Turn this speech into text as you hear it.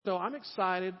So I'm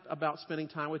excited about spending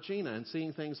time with Gina and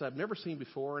seeing things I've never seen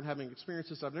before and having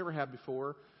experiences I've never had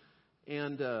before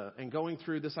and going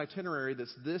through this itinerary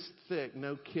that's this thick,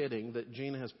 no kidding, that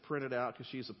Gina has printed out because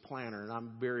she's a planner, and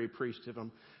I'm very appreciative.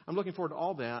 I'm looking forward to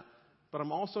all that, but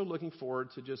I'm also looking forward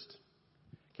to just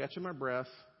catching my breath,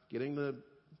 getting the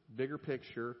bigger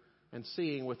picture, and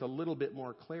seeing with a little bit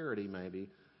more clarity maybe,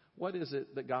 what is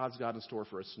it that God's got in store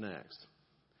for us next?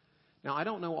 Now, I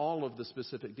don't know all of the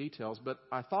specific details, but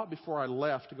I thought before I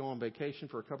left to go on vacation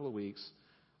for a couple of weeks,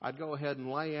 I'd go ahead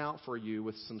and lay out for you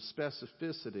with some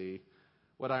specificity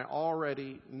what I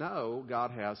already know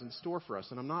God has in store for us.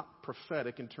 And I'm not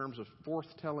prophetic in terms of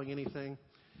forthtelling anything.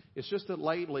 It's just that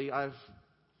lately I've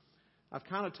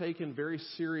kind of taken very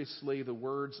seriously the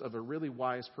words of a really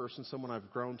wise person, someone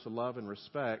I've grown to love and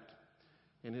respect,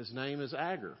 and his name is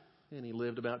Agur, and he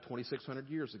lived about 2,600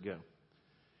 years ago.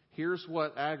 Here's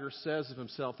what Agur says of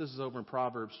himself. This is over in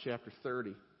Proverbs chapter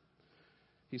 30.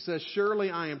 He says, "Surely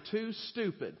I am too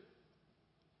stupid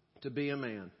to be a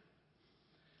man."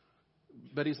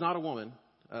 But he's not a woman.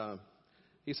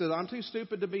 He says, "I'm too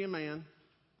stupid to be a man.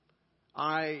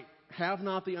 I have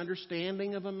not the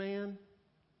understanding of a man.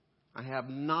 I have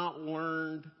not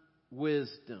learned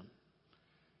wisdom."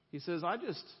 He says, I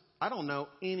don't know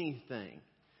anything.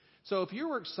 So if you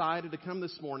were excited to come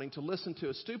this morning to listen to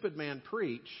a stupid man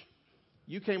preach,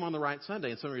 you came on the right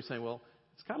Sunday. And some of you are saying, well,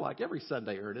 it's kind of like every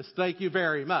Sunday, Ernest. Thank you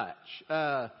very much.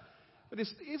 But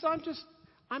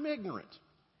I'm ignorant.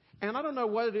 And I don't know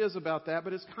what it is about that,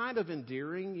 but it's kind of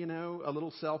endearing, a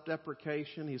little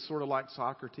self-deprecation. He's sort of like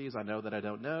Socrates. I know that I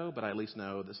don't know, but I at least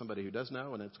know that somebody who does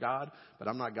know, and it's God. But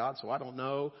I'm not God, so I don't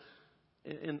know.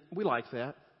 And we like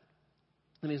that.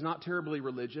 And he's not terribly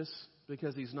religious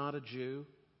because he's not a Jew.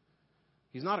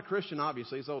 He's not a Christian,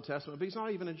 obviously. He's Old Testament, but he's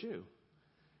not even a Jew.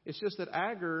 It's just that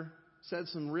Agur said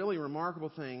some really remarkable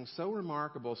things, so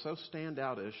remarkable, so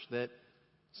standoutish, that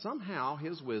somehow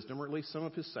his wisdom, or at least some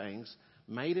of his sayings,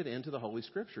 made it into the Holy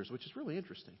Scriptures, which is really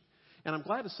interesting. And I'm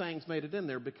glad the sayings made it in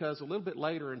there because a little bit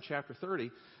later in chapter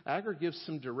 30, Agur gives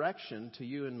some direction to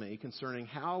you and me concerning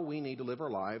how we need to live our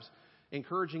lives,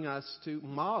 encouraging us to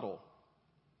model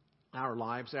our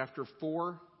lives after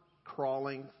 4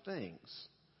 crawling things.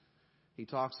 He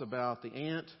talks about the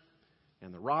ant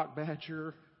and the rock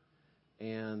badger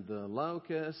and the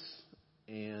locust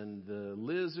and the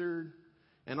lizard.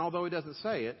 And although he doesn't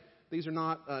say it, these are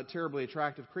not terribly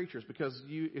attractive creatures because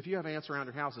if you have ants around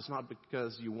your house, it's not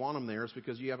because you want them there. It's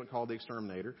because you haven't called the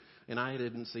exterminator. And I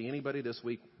didn't see anybody this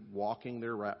week walking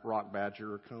their rock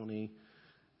badger or coney.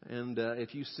 And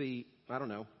if you see,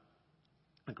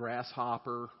 a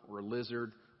grasshopper or a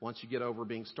lizard, once you get over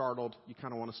being startled, you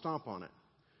kind of want to stomp on it.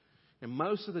 And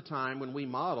most of the time when we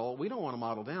model, we don't want to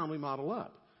model down, we model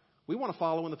up. We want to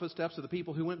follow in the footsteps of the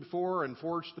people who went before and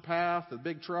forged the path, the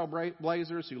big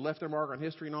trailblazers who left their mark on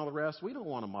history and all the rest. We don't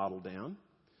want to model down.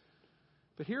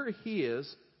 But here he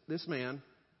is, this man,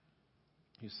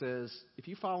 who says, if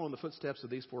you follow in the footsteps of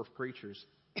these 4 creatures,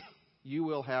 you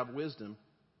will have wisdom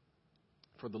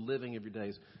for the living of your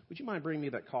days. Would you mind bringing me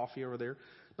that coffee over there?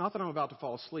 Not that I'm about to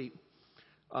fall asleep.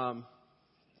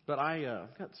 But I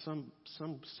got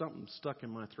something stuck in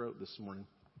my throat this morning.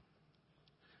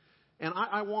 And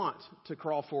I want to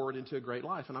crawl forward into a great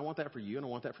life. And I want that for you, and I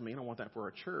want that for me, and I want that for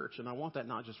our church. And I want that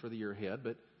not just for the year ahead,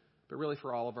 but really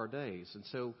for all of our days. And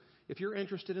so if you're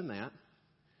interested in that,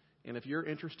 and if you're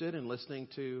interested in listening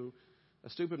to a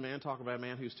stupid man talk about a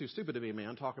man who's too stupid to be a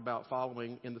man, talk about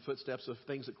following in the footsteps of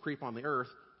things that creep on the earth,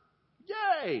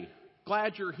 yay!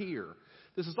 Glad you're here.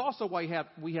 This is also why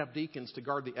we have deacons to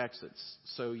guard the exits,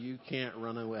 so you can't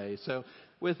run away. So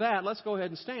with that, let's go ahead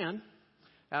and stand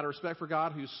out of respect for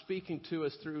God who's speaking to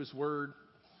us through His Word.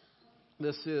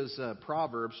 This is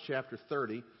Proverbs chapter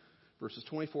 30, verses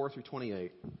 24 through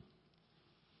 28.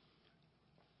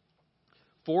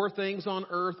 4 things on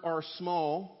earth are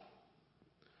small,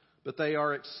 but they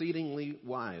are exceedingly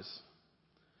wise.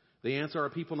 The ants are a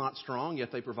people not strong,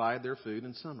 yet they provide their food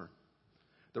in summer.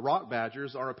 The rock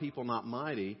badgers are a people not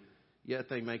mighty, yet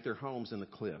they make their homes in the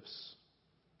cliffs.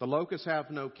 The locusts have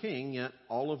no king, yet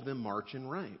all of them march in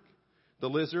rank. The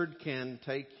lizard you can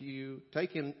take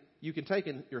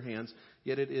in your hands,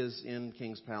 yet it is in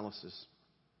kings' palaces.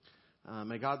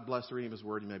 May God bless the reading of His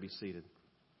Word. You may be seated.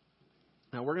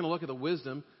 Now we're going to look at the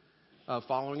wisdom of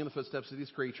following in the footsteps of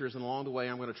these creatures, and along the way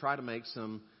I'm going to try to make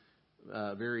some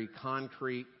very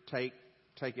concrete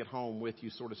take it home with you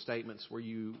sort of statements where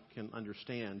you can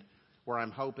understand where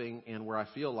I'm hoping and where I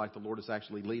feel like the Lord is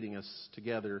actually leading us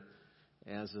together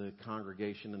as a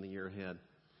congregation in the year ahead.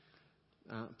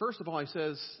 First of all, he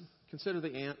says, consider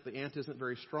the ant. The ant isn't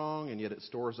very strong, and yet it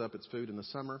stores up its food in the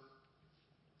summer.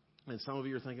 And some of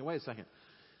you are thinking, wait a second,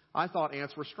 I thought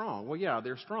ants were strong. Well, yeah,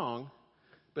 they're strong,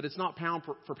 but it's not pound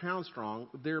for pound strong.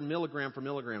 They're milligram for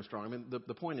milligram strong. I mean,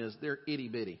 the point is they're itty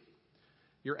bitty.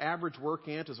 Your average work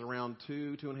ant is around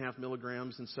 2.5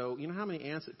 milligrams. And so you know how many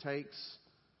ants it takes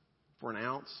for an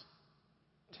ounce?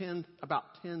 About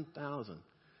 10,000.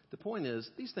 The point is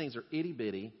these things are itty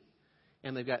bitty,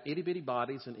 and they've got itty bitty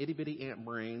bodies and itty bitty ant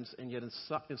brains. And yet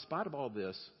in spite of all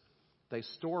this, they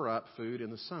store up food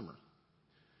in the summer.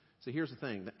 So here's the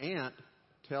thing. The ant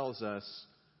tells us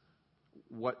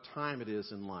what time it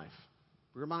is in life.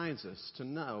 It reminds us to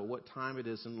know what time it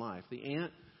is in life. The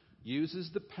ant uses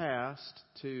the past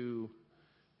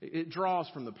it draws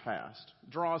from the past,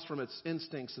 draws from its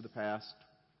instincts of the past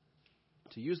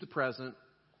to use the present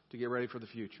to get ready for the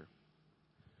future.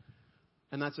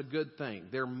 And that's a good thing.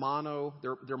 They're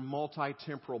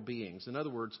multi-temporal beings. In other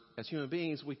words, as human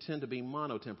beings, we tend to be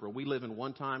monotemporal. We live in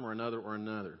one time or another or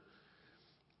another.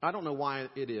 I don't know why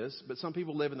it is, but some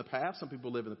people live in the past, some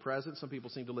people live in the present, some people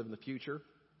seem to live in the future.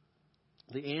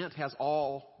 The ant has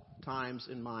all times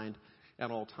in mind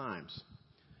at all times.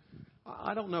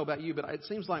 I don't know about you, but it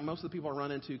seems like most of the people I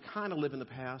run into kind of live in the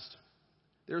past.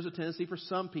 There's a tendency for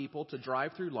some people to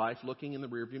drive through life looking in the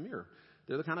rearview mirror.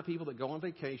 They're the kind of people that go on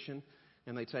vacation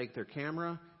and they take their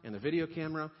camera and the video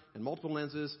camera and multiple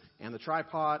lenses and the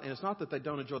tripod. And it's not that they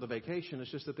don't enjoy the vacation. It's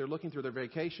just that they're looking through their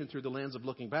vacation through the lens of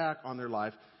looking back on their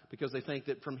life because they think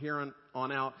that from here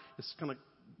on out, it's going to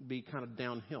be kind of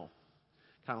downhill,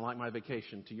 kind of like my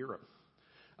vacation to Europe.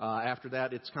 After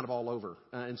that, it's kind of all over.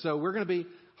 And so we're going to be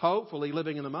hopefully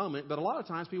living in the moment. But a lot of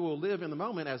times people will live in the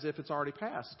moment as if it's already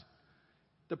past.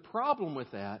 The problem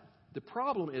with that,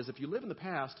 is if you live in the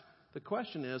past, the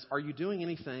question is, are you doing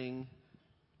anything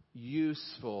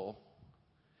useful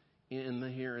in the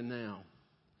here and now?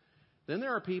 Then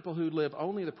there are people who live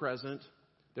only the present.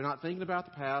 They're not thinking about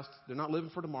the past. They're not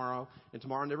living for tomorrow, and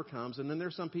tomorrow never comes. And then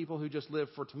there's some people who just live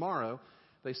for tomorrow.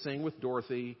 They sing with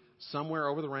Dorothy, Somewhere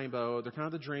Over the Rainbow. They're kind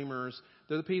of the dreamers.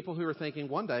 They're the people who are thinking,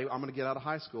 one day I'm going to get out of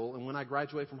high school, and when I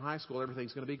graduate from high school,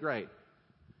 everything's going to be great.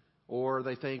 Or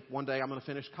they think, one day I'm going to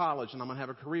finish college, and I'm going to have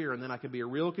a career, and then I can be a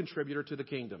real contributor to the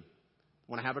kingdom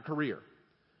when I have a career.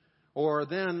 Or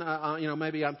then,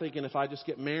 maybe I'm thinking if I just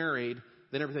get married,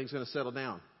 then everything's going to settle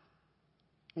down.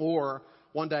 Or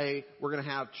one day we're going to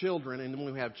have children, and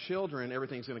when we have children,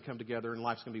 everything's going to come together, and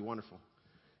life's going to be wonderful.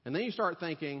 And then you start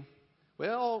thinking,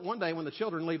 well, one day when the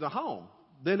children leave the home,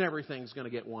 then everything's going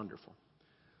to get wonderful.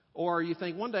 Or you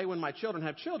think, one day when my children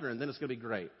have children, then it's going to be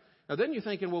great. Now then you're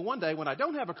thinking, well, one day when I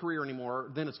don't have a career anymore,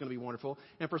 then it's going to be wonderful.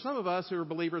 And for some of us who are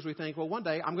believers, we think, well, one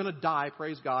day I'm going to die,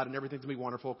 praise God, and everything's going to be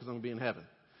wonderful because I'm going to be in heaven.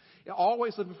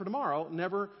 Always living for tomorrow,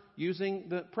 never using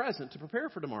the present to prepare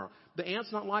for tomorrow. The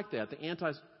ant's not like that.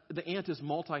 The ant is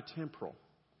multi-temporal,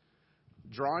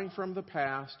 drawing from the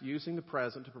past, using the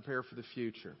present to prepare for the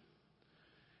future.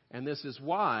 And this is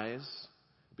wise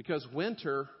because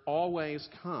winter always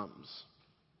comes.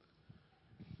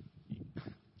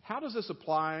 How does this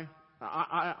apply?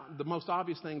 The most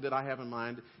obvious thing that I have in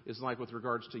mind is like with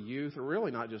regards to youth, or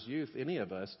really not just youth, any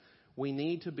of us. We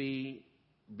need to be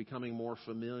becoming more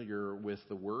familiar with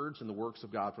the words and the works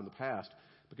of God from the past.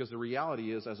 Because the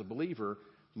reality is, as a believer,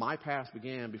 my past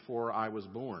began before I was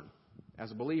born.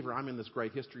 As a believer, I'm in this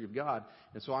great history of God.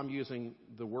 And so I'm using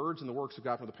the words and the works of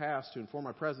God from the past to inform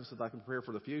my present so that I can prepare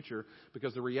for the future.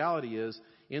 Because the reality is,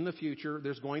 in the future,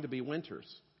 there's going to be winters.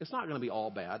 It's not going to be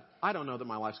all bad. I don't know that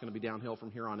my life's going to be downhill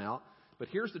from here on out. But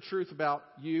here's the truth about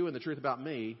you and the truth about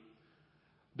me.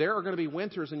 There are going to be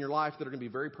winters in your life that are going to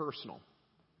be very personal.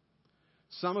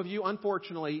 Some of you,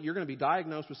 unfortunately, you're going to be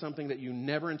diagnosed with something that you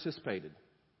never anticipated.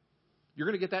 You're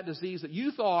going to get that disease that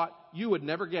you thought you would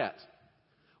never get.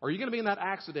 Or you're going to be in that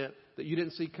accident that you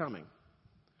didn't see coming.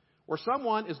 Or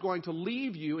someone is going to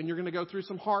leave you and you're going to go through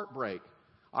some heartbreak,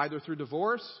 either through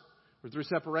divorce or through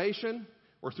separation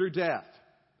or through death.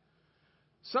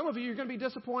 Some of you are going to be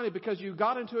disappointed because you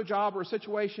got into a job or a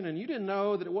situation and you didn't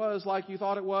know that it was like you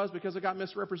thought it was because it got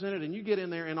misrepresented, and you get in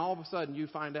there and all of a sudden you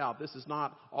find out this is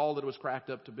not all that it was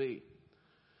cracked up to be.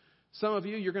 Some of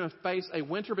you, you're going to face a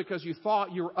winter because you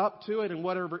thought you were up to it, and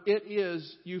whatever it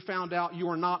is, you found out you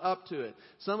are not up to it.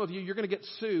 Some of you, you're going to get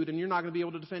sued and you're not going to be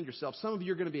able to defend yourself. Some of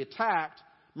you are going to be attacked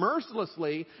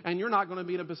mercilessly and you're not going to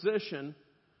be in a position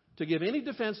to give any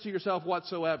defense to yourself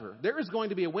whatsoever. There is going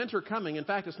to be a winter coming. In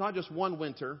fact, it's not just one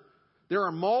winter. There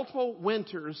are multiple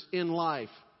winters in life.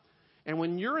 And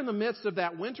when you're in the midst of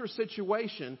that winter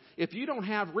situation, if you don't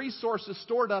have resources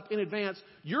stored up in advance,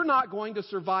 you're not going to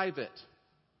survive it.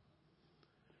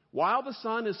 While the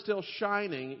sun is still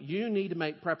shining, you need to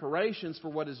make preparations for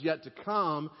what is yet to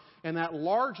come. And that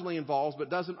largely involves, but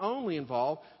doesn't only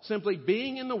involve, simply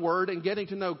being in the Word and getting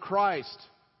to know Christ.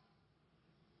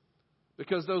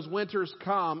 Because those winters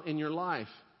come in your life.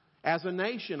 As a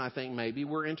nation, I think maybe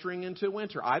we're entering into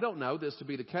winter. I don't know this to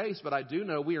be the case, but I do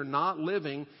know we are not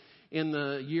living in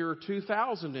the year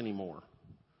 2000 anymore.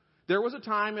 There was a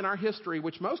time in our history,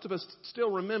 which most of us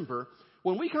still remember,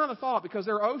 when we kind of thought, because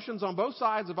there are oceans on both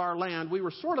sides of our land, we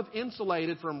were sort of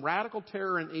insulated from radical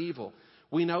terror and evil.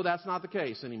 We know that's not the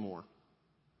case anymore.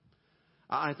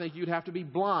 I think you'd have to be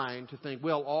blind to think,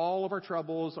 well, all of our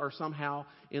troubles are somehow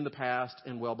in the past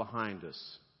and well behind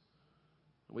us.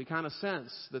 We kind of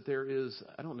sense that there is,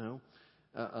 I don't know,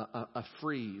 a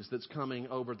freeze that's coming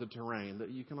over the terrain,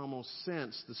 that you can almost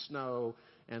sense the snow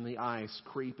and the ice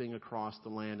creeping across the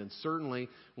land. And certainly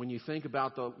when you think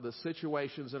about the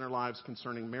situations in our lives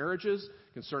concerning marriages,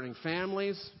 concerning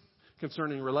families,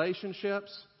 concerning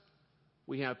relationships,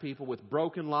 we have people with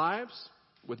broken lives,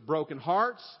 with broken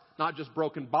hearts, not just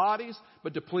broken bodies,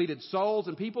 but depleted souls.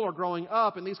 And people are growing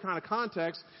up in these kind of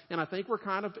contexts, and I think we're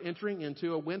kind of entering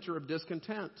into a winter of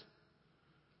discontent.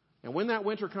 And when that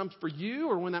winter comes for you,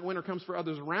 or when that winter comes for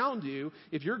others around you,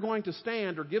 if you're going to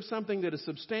stand or give something that is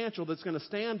substantial, that's going to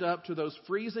stand up to those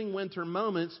freezing winter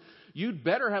moments, you'd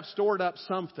better have stored up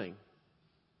something.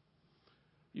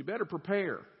 You better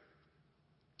prepare.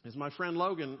 As my friend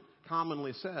Logan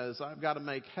commonly says, I've got to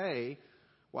make hay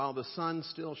while the sun's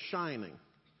still shining,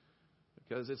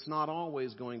 because it's not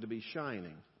always going to be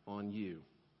shining on you.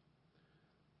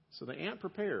 So the ant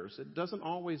prepares. It doesn't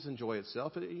always enjoy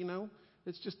itself.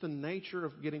 It's just the nature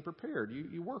of getting prepared.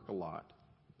 You work a lot.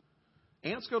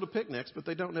 Ants go to picnics, but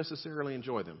they don't necessarily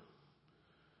enjoy them.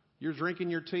 You're drinking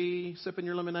your tea, sipping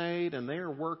your lemonade, and they're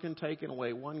working, taking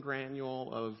away one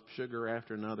granule of sugar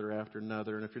after another after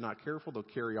another. And if you're not careful, they'll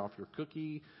carry off your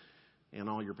cookie and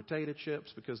all your potato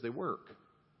chips because they work.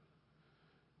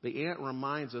 The ant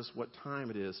reminds us what time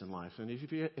it is in life. And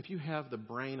if you have the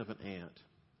brain of an ant,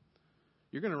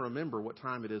 you're going to remember what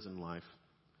time it is in life.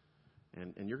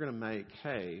 And you're going to make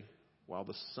hay while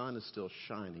the sun is still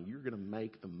shining. You're going to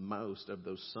make the most of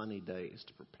those sunny days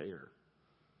to prepare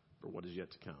for what is yet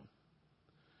to come.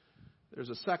 There's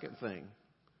a second thing.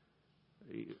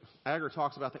 Agar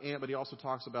talks about the ant, but he also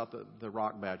talks about the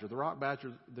rock badger. The rock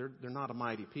badger, they're not a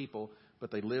mighty people,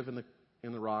 but they live in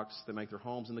the rocks. They make their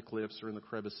homes in the cliffs or in the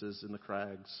crevices, in the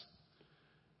crags.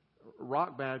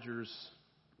 Rock badgers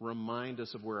remind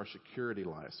us of where our security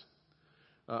lies.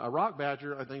 A rock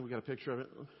badger, I think we got a picture of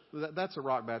it. That's a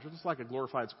rock badger. It's like a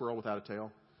glorified squirrel without a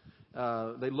tail.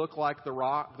 They look like the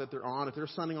rock that they're on. If they're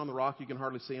sunning on the rock, you can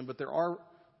hardly see them. But there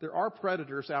are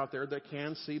predators out there that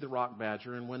can see the rock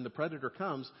badger. And when the predator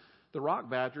comes, the rock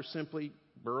badger simply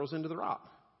burrows into the rock.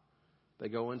 They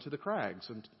go into the crags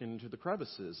and into the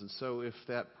crevices. And so if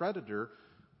that predator,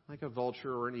 like a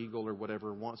vulture or an eagle or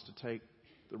whatever, wants to take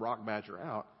the rock badger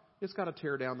out, it's got to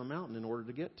tear down the mountain in order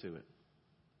to get to it.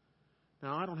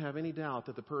 Now, I don't have any doubt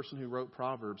that the person who wrote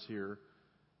Proverbs here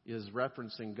is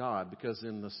referencing God, because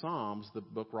in the Psalms, the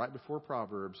book right before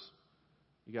Proverbs,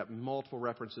 you got multiple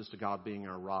references to God being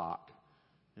our rock.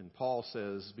 And Paul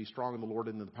says, be strong in the Lord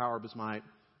and in the power of his might.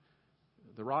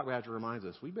 The rock badger reminds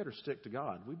us, we better stick to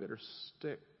God. We better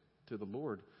stick to the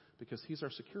Lord because he's our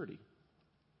security.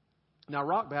 Now,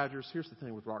 rock badgers, here's the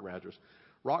thing with rock badgers.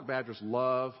 Rock badgers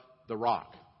love the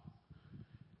rock.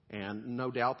 And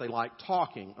no doubt they like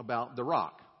talking about the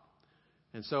rock.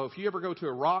 And so if you ever go to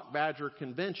a rock badger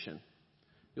convention,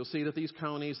 you'll see that these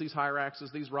conies, these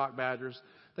hyraxes, these rock badgers,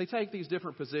 they take these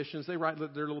different positions. They write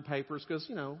their little papers because,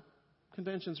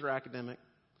 conventions are academic.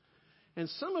 And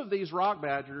some of these rock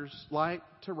badgers like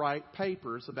to write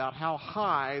papers about how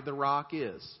high the rock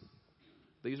is.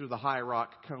 These are the high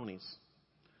rock conies.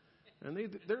 And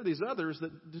there are these others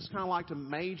that just kind of like to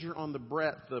major on the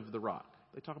breadth of the rock.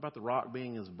 They talk about the rock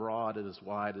being as broad and as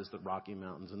wide as the Rocky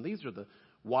Mountains. And these are the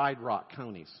wide rock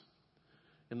conies.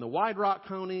 And the wide rock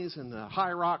conies and the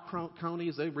high rock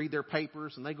conies, they read their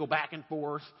papers and they go back and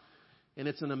forth. And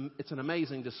it's an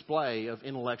amazing display of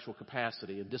intellectual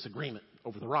capacity and disagreement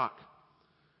over the rock.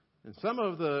 And some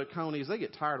of the conies, they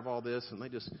get tired of all this and they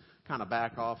just kind of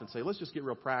back off and say, let's just get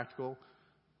real practical.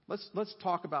 Let's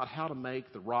talk about how to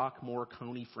make the rock more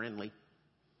coney friendly,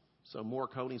 so more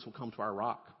conies will come to our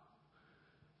rock.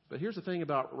 But here's the thing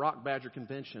about rock badger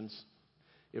conventions.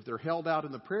 If they're held out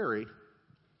in the prairie,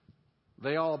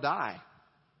 they all die.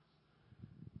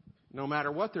 No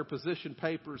matter what their position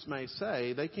papers may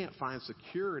say, they can't find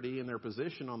security in their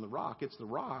position on the rock. It's the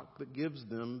rock that gives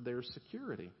them their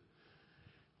security.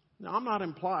 Now, I'm not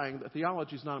implying that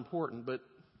theology is not important, but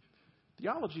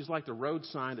Theology is like the road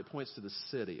sign that points to the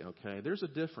city, okay? There's a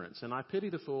difference, and I pity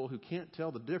the fool who can't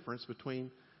tell the difference between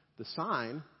the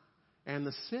sign and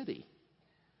the city.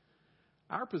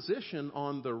 Our position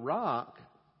on the rock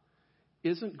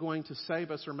isn't going to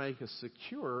save us or make us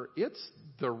secure. It's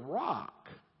the rock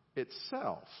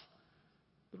itself.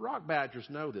 The rock badgers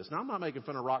know this. Now, I'm not making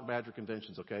fun of rock badger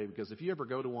conventions, okay? Because if you ever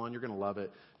go to one, you're going to love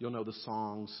it. You'll know the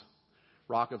songs,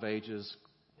 Rock of Ages,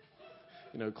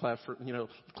 cleft for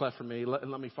me. Let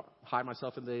me hide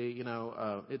myself in thee.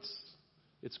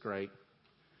 It's great.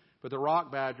 But the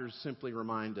rock badgers simply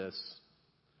remind us,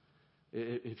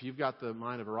 if you've got the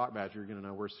mind of a rock badger, you're going to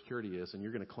know where security is, and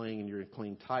you're going to cling, and you're going to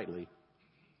cling tightly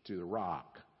to the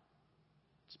rock.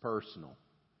 It's personal.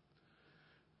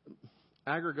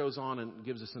 Agur goes on and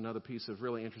gives us another piece of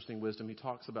really interesting wisdom. He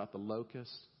talks about the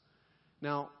locusts.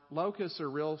 Now, locusts are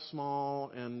real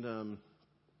small, and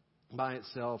by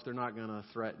itself, they're not going to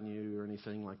threaten you or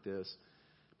anything like this.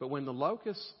 But when the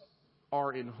locusts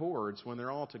are in hordes, when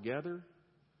they're all together,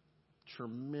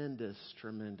 tremendous,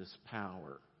 tremendous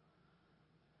power.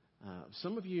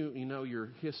 Some of you know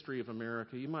your history of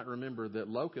America. You might remember that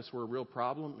locusts were a real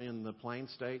problem in the Plain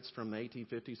States from the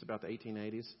 1850s, about the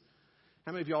 1880s.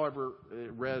 How many of y'all ever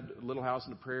read Little House on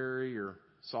the Prairie or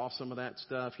saw some of that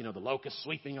stuff? The locusts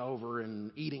sweeping over and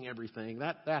eating everything.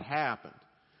 That happened.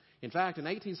 In fact, in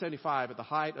 1875, at the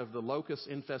height of the locust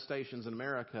infestations in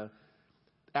America,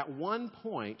 at one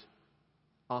point,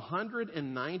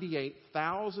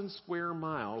 198,000 square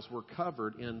miles were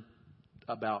covered in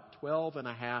about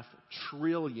 12.5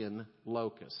 trillion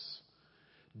locusts.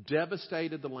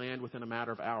 Devastated the land within a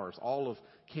matter of hours. All of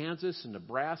Kansas and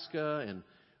Nebraska and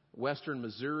western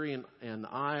Missouri and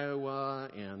Iowa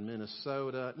and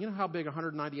Minnesota. You know how big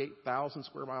 198,000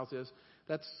 square miles is?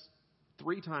 That's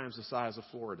 3 times the size of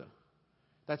Florida.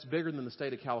 That's bigger than the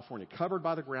state of California, covered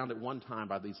by the ground at one time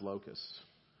by these locusts.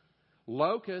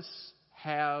 Locusts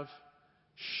have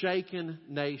shaken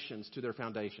nations to their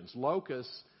foundations.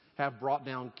 Locusts have brought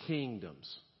down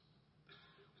kingdoms.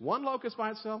 One locust by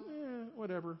itself,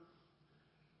 whatever.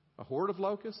 A horde of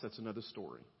locusts, that's another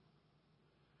story.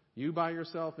 You by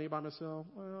yourself, me by myself,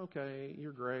 well, okay,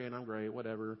 you're gray and I'm gray,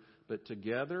 whatever. But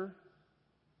together,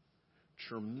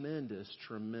 tremendous,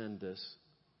 tremendous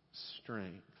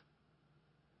strength.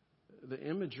 The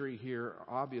imagery here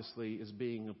obviously is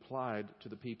being applied to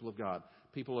the people of God.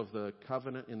 People of the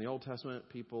covenant in the Old Testament,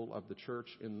 people of the church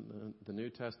in the New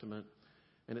Testament.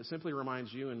 And it simply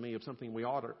reminds you and me of something we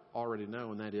ought to already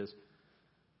know, and that is,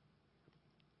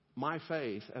 my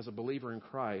faith as a believer in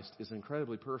Christ is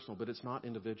incredibly personal, but it's not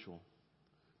individual.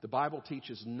 The Bible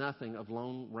teaches nothing of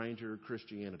Lone Ranger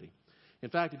Christianity. In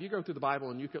fact, if you go through the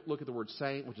Bible and you look at the word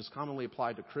saint, which is commonly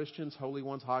applied to Christians, holy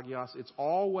ones, hagios, it's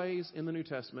always in the New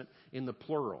Testament in the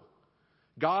plural.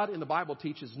 God in the Bible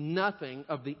teaches nothing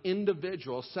of the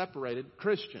individual separated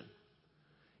Christian.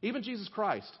 Even Jesus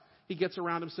Christ, He gets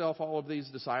around Himself all of these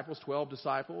disciples, 12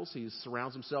 disciples. He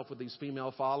surrounds Himself with these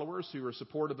female followers who are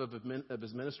supportive of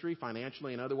His ministry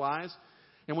financially and otherwise.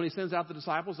 And when He sends out the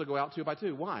disciples, they'll go out 2 by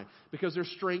 2. Why? Because there's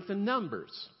strength in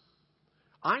numbers.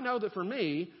 I know that for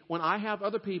me, when I have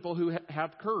other people who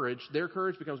have courage, their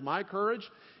courage becomes my courage.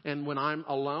 And when I'm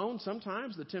alone,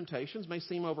 sometimes the temptations may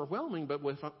seem overwhelming, but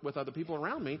with other people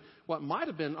around me, what might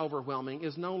have been overwhelming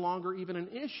is no longer even an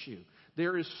issue.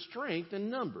 There is strength in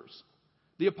numbers.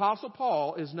 The Apostle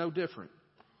Paul is no different.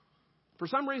 For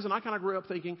some reason, I kind of grew up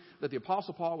thinking that the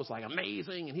Apostle Paul was like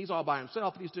amazing, and he's all by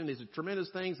himself, and he's doing these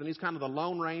tremendous things, and he's kind of the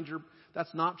Lone Ranger.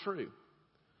 That's not true.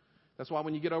 That's why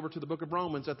when you get over to the book of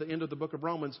Romans, at the end of the book of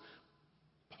Romans,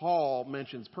 Paul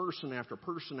mentions person after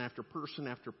person after person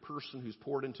after person who's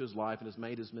poured into his life and has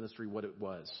made his ministry what it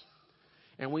was.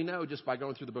 And we know just by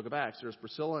going through the book of Acts, there's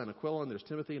Priscilla and Aquila, and there's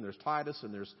Timothy, and there's Titus,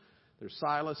 and there's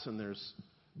Silas, and there's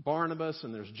Barnabas,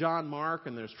 and there's John Mark,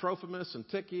 and there's Trophimus, and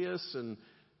Tychicus, and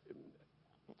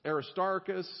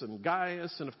Aristarchus, and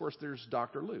Gaius, and of course there's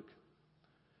Dr. Luke.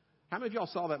 How many of y'all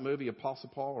saw that movie, Apostle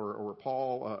Paul, or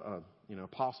Paul,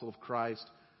 Apostle of Christ?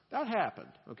 That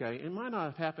happened, okay? It might not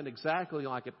have happened exactly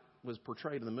like it was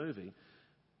portrayed in the movie,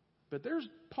 but there's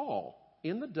Paul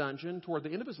in the dungeon toward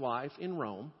the end of his life in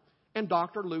Rome, and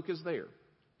Dr. Luke is there.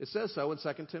 It says so in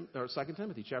 2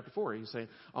 Timothy chapter 4. He's saying,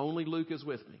 only Luke is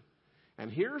with me.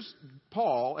 And here's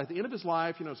Paul at the end of his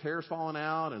life. His hair's falling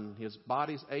out and his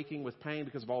body's aching with pain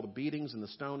because of all the beatings and the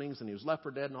stonings, and he was left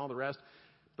for dead and all the rest.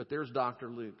 But there's Dr.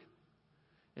 Luke.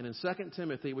 And in 2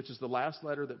 Timothy, which is the last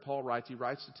letter that Paul writes, he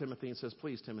writes to Timothy and says,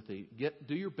 please, Timothy,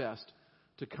 do your best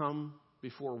to come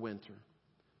before winter.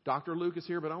 Dr. Luke is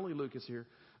here, but only Luke is here.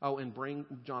 Oh, and bring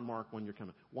John Mark when you're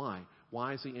coming. Why?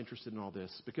 Why is he interested in all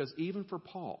this? Because even for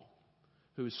Paul,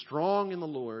 who is strong in the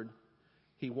Lord,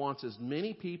 He wants as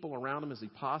many people around him as he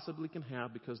possibly can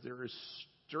have because there is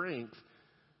strength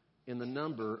in the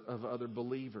number of other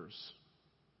believers.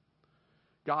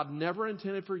 God never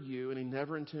intended for you, and He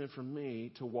never intended for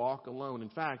me to walk alone. In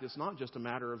fact, it's not just a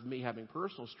matter of me having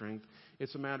personal strength.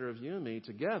 It's a matter of you and me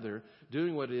together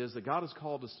doing what it is that God has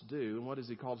called us to do. And what has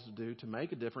He called us to do? To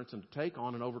make a difference and to take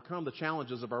on and overcome the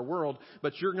challenges of our world.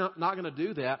 But you're not going to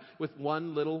do that with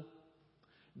one little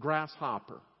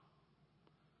grasshopper.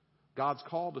 God's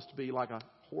called us to be like a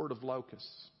horde of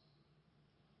locusts.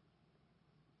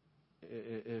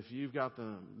 If you've got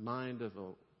the mind of a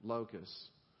locust,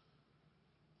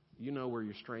 you know where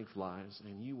your strength lies,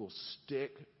 and you will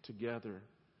stick together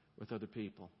with other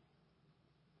people.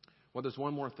 Well, there's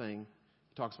one more thing.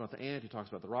 He talks about the ant, he talks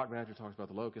about the rock badger, he talks about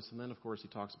the locust, and then, of course, he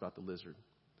talks about the lizard.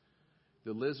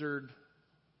 The lizard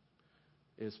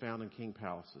is found in king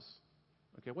palaces.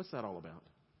 Okay, what's that all about?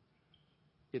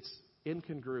 It's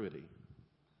incongruity.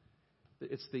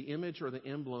 It's the image or the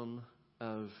emblem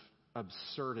of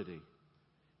absurdity.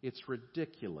 It's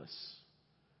ridiculous.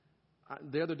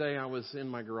 The other day I was in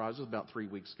my garage, it was about 3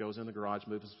 weeks ago, I was in the garage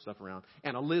moving some stuff around,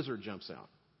 and a lizard jumps out.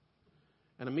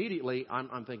 And immediately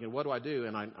I'm thinking, what do I do?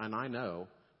 And I know,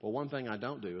 well, one thing I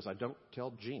don't do is I don't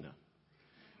tell Gina.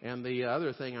 And the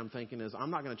other thing I'm thinking is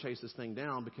I'm not going to chase this thing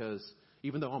down because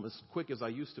even though I'm as quick as I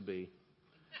used to be,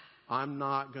 I'm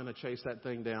not going to chase that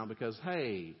thing down because,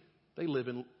 hey, they live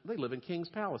in king's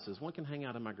palaces. One can hang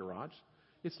out in my garage.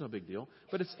 It's no big deal.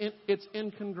 But it's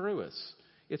incongruous.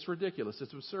 It's ridiculous.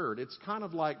 It's absurd. It's kind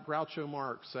of like Groucho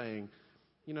Marx saying,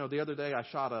 you know, the other day I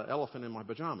shot an elephant in my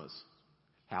pajamas.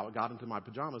 How it got into my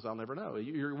pajamas, I'll never know.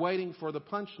 You're waiting for the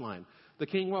punchline. The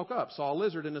king woke up, saw a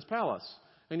lizard in his palace,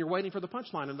 and you're waiting for the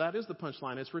punchline, and that is the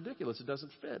punchline. It's ridiculous. It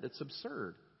doesn't fit. It's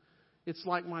absurd. It's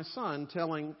like my son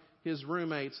telling his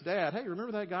roommate's dad, hey,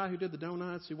 remember that guy who did the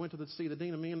donuts, who went to see the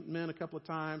Dean of Men a couple of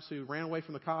times, who ran away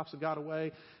from the cops and got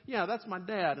away? Yeah, that's my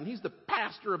dad, and he's the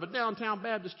pastor of a downtown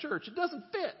Baptist church. It doesn't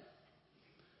fit.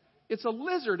 It's a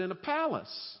lizard in a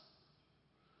palace.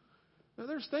 Now,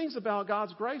 there's things about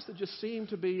God's grace that just seem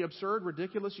to be absurd,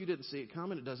 ridiculous. You didn't see it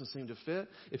coming. It doesn't seem to fit.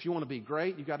 If you want to be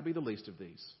great, you've got to be the least of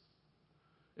these.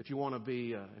 If you want to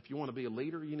be a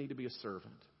leader, you need to be a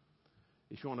servant.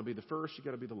 If you want to be the first, you've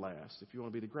got to be the last. If you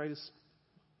want to be the greatest,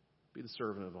 be the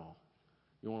servant of all.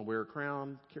 You want to wear a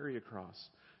crown, carry a cross.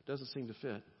 Doesn't seem to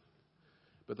fit.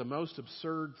 But the most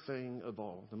absurd thing of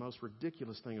all, the most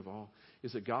ridiculous thing of all,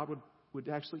 is that God would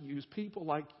actually use people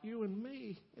like you and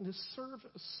me in His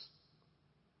service.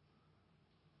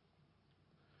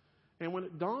 And when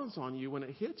it dawns on you, when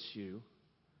it hits you,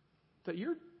 that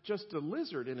you're just a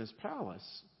lizard in His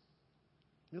palace,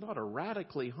 it ought to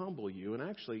radically humble you and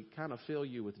actually kind of fill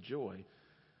you with joy.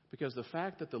 Because the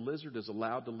fact that the lizard is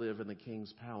allowed to live in the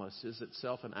king's palace is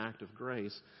itself an act of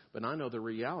grace. But I know the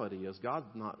reality is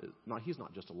He's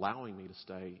not just allowing me to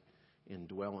stay and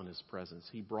dwell in His presence.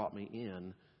 He brought me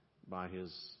in by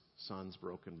His Son's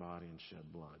broken body and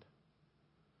shed blood.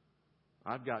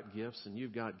 I've got gifts and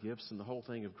you've got gifts, and the whole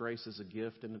thing of grace is a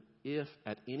gift. And if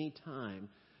at any time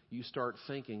you start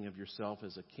thinking of yourself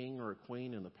as a king or a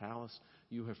queen in the palace,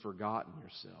 you have forgotten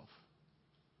yourself.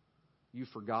 You've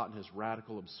forgotten His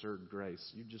radical, absurd grace.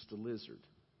 You're just a lizard.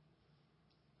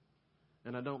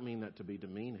 And I don't mean that to be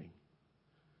demeaning.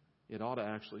 It ought to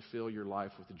actually fill your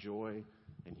life with joy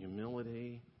and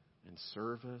humility and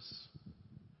service.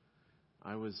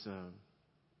 I was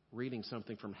reading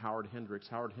something from Howard Hendricks.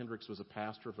 Howard Hendricks was a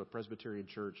pastor of a Presbyterian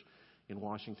church in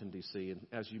Washington, D.C. And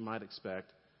as you might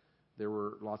expect, there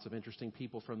were lots of interesting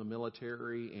people from the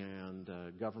military and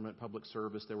government, public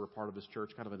service. They were part of his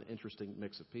church, kind of an interesting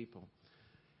mix of people.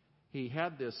 He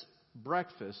had this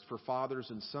breakfast for fathers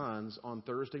and sons on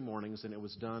Thursday mornings, and it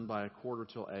was done by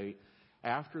 7:45.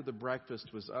 After the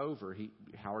breakfast was over,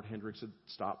 Howard Hendricks had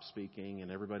stopped speaking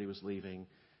and everybody was leaving.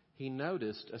 He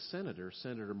noticed a senator,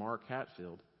 Senator Mark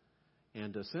Hatfield.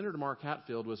 And Senator Mark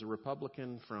Hatfield was a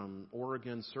Republican from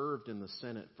Oregon, served in the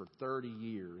Senate for 30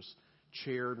 years,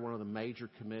 chaired one of the major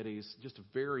committees, just a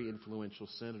very influential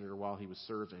senator while he was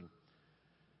serving.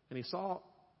 And he saw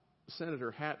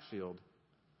Senator Hatfield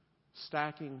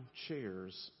stacking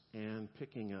chairs and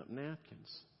picking up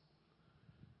napkins.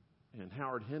 And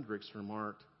Howard Hendricks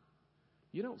remarked,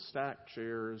 you don't stack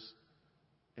chairs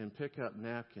and pick up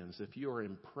napkins if you are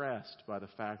impressed by the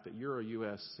fact that you're a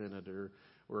U.S. senator,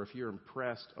 or if you're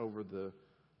impressed over the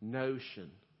notion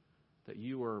that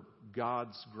you are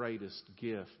God's greatest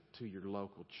gift to your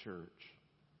local church.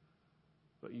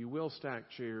 But you will stack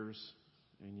chairs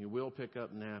and you will pick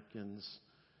up napkins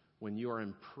when you are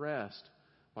impressed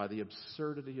by the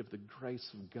absurdity of the grace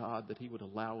of God that He would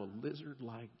allow a lizard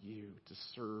like you to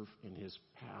serve in His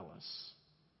palace.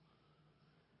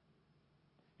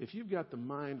 If you've got the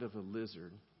mind of a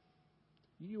lizard,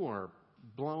 you are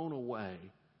blown away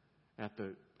at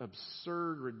the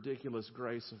absurd, ridiculous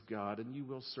grace of God, and you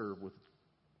will serve with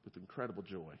incredible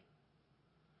joy.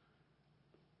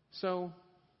 So,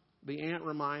 the ant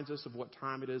reminds us of what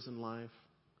time it is in life.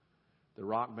 The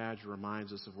rock badger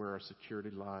reminds us of where our security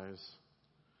lies.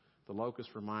 The locust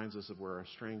reminds us of where our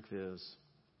strength is.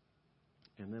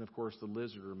 And then, of course, the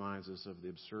lizard reminds us of the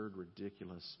absurd,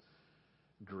 ridiculous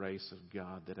grace of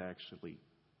God that actually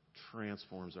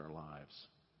transforms our lives.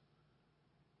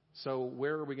 So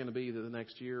where are we going to be the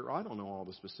next year? I don't know all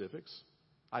the specifics.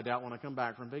 I doubt when I come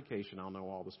back from vacation I'll know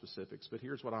all the specifics. But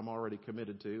here's what I'm already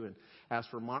committed to. And as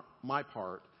for my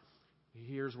part,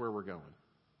 here's where we're going.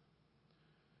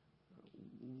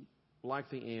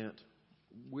 Like the ant,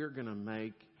 we're going to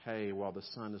make hay while the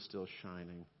sun is still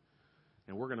shining.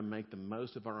 And we're going to make the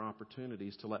most of our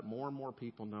opportunities to let more and more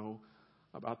people know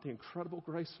about the incredible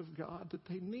grace of God that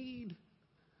they need.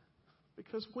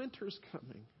 Because winter's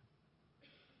coming.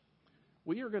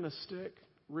 We are going to stick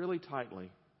really tightly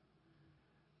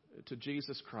to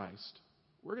Jesus Christ.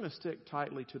 We're going to stick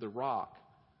tightly to the rock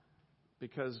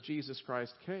because Jesus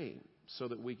Christ came so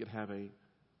that we could have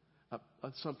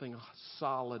something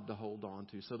solid to hold on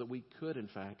to, so that we could, in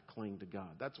fact, cling to God.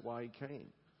 That's why He came,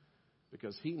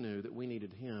 because He knew that we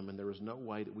needed Him, and there was no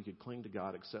way that we could cling to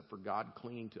God except for God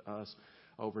clinging to us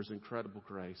over His incredible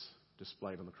grace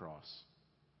displayed on the cross.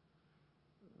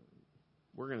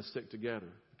 We're going to stick together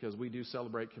because we do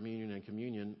celebrate communion, and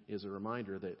communion is a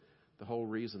reminder that the whole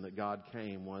reason that God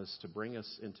came was to bring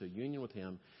us into union with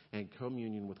Him and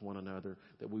communion with one another,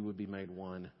 that we would be made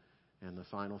one. And the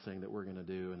final thing that we're going to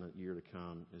do in the year to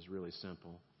come is really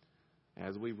simple.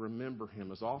 As we remember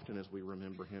Him, as often as we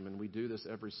remember Him, and we do this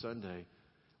every Sunday,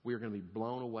 we are going to be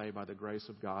blown away by the grace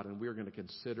of God, and we are going to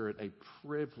consider it a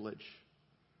privilege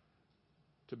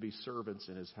to be servants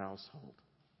in His household.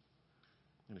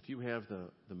 And if you have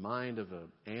the mind of an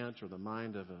ant or the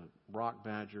mind of a rock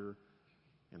badger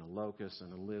and a locust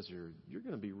and a lizard, you're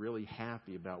going to be really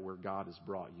happy about where God has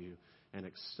brought you and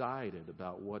excited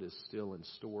about what is still in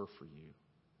store for you.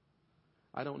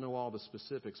 I don't know all the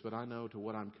specifics, but I know to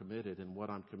what I'm committed, and what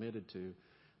I'm committed to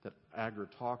that Agur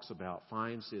talks about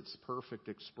finds its perfect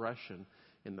expression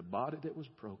in the body that was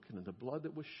broken and the blood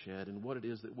that was shed and what it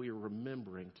is that we are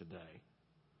remembering today.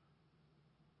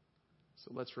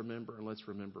 So let's remember, and let's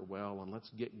remember well, and let's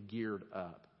get geared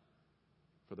up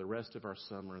for the rest of our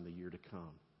summer and the year to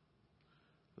come.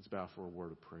 Let's bow for a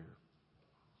word of prayer.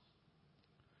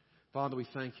 Father, we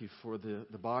thank You for the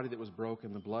body that was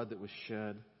broken, the blood that was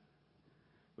shed.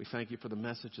 We thank You for the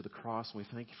message of the cross, and we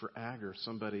thank You for Agur,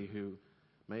 somebody who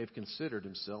may have considered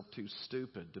himself too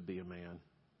stupid to be a man.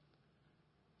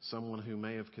 Someone who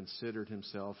may have considered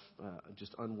himself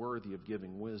just unworthy of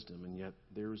giving wisdom, and yet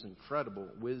there is incredible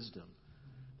wisdom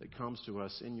that comes to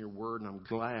us in Your Word, and I'm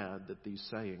glad that these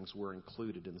sayings were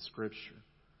included in the Scripture.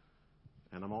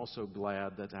 And I'm also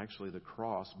glad that actually the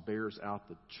cross bears out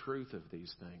the truth of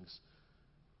these things.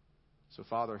 So,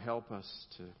 Father, help us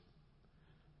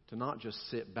to not just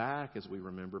sit back as we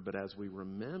remember, but as we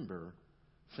remember,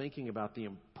 thinking about the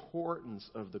importance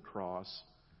of the cross,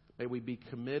 may we be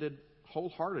committed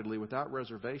wholeheartedly, without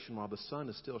reservation, while the sun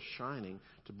is still shining,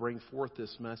 to bring forth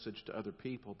this message to other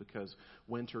people, because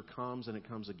winter comes and it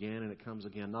comes again and it comes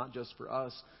again, not just for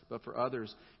us, but for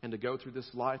others. And to go through this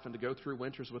life and to go through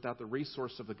winters without the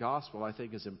resource of the gospel, I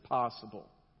think is impossible.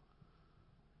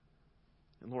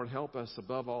 And Lord, help us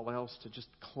above all else to just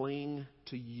cling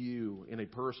to You in a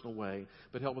personal way,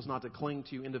 but help us not to cling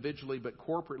to You individually, but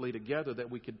corporately together,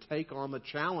 that we could take on the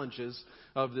challenges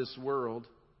of this world.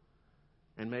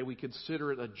 And may we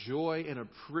consider it a joy and a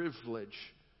privilege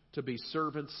to be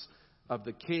servants of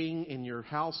the King in Your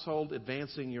household,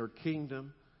 advancing Your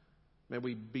kingdom. May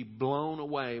we be blown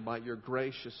away by Your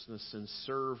graciousness and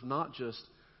serve not just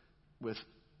with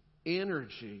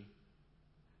energy,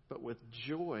 but with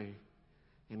joy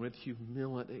and with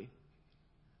humility.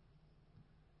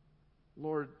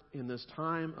 Lord, in this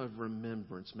time of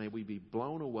remembrance, may we be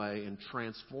blown away and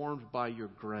transformed by Your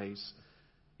grace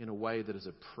in a way that is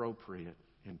appropriate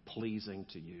and pleasing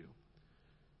to You.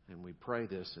 And we pray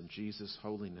this in Jesus'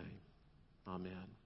 holy name. Amen.